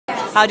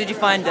How did you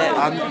find it?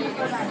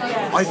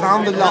 I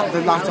found the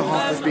latter half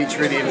of the speech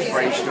really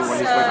inspirational when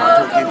he spoke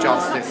about talking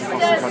justice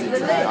across the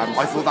country.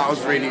 I thought that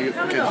was really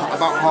good.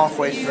 About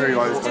halfway through,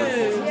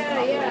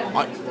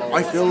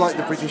 I feel like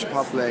the British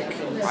public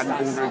and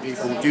ordinary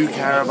people do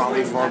care about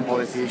these foreign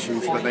policy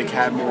issues, but they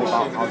care more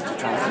about how to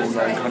transform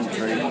their own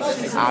country.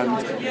 And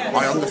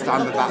I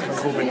understand that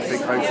that will bring a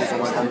big focus on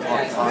like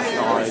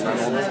on-party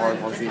and on foreign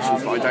policy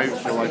issues, but I don't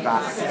feel like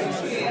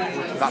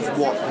that's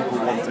what people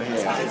want to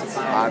hear.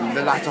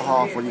 The latter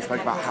half, when you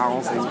spoke about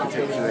housing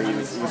particularly,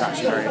 was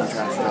actually very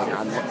interesting,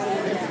 and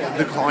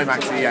the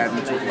climax at the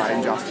end, talking about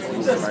injustice,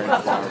 was also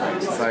very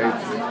inspiring.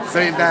 So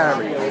it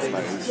varied, I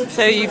suppose.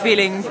 So are you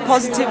feeling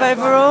positive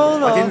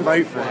overall? Or? I didn't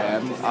vote for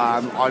him.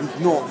 I'm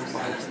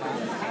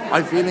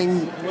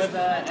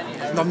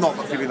not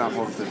feeling that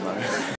positive though.